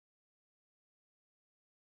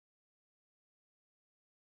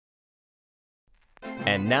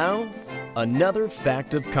And now, another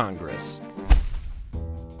fact of Congress.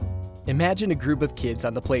 Imagine a group of kids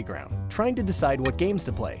on the playground trying to decide what games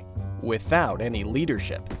to play without any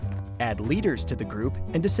leadership. Add leaders to the group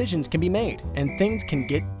and decisions can be made and things can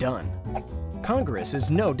get done. Congress is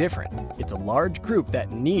no different. It's a large group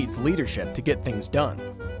that needs leadership to get things done.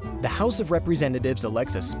 The House of Representatives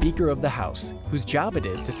elects a Speaker of the House, whose job it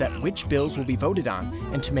is to set which bills will be voted on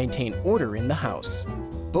and to maintain order in the House.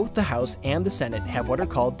 Both the House and the Senate have what are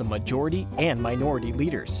called the majority and minority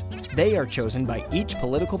leaders. They are chosen by each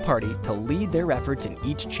political party to lead their efforts in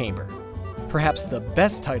each chamber. Perhaps the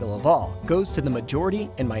best title of all goes to the majority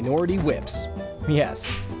and minority whips. Yes,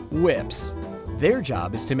 whips. Their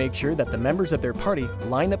job is to make sure that the members of their party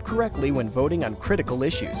line up correctly when voting on critical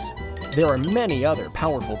issues. There are many other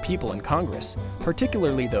powerful people in Congress,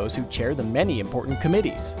 particularly those who chair the many important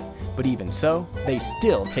committees. But even so, they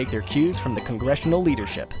still take their cues from the congressional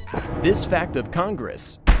leadership. This fact of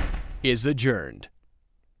Congress is adjourned.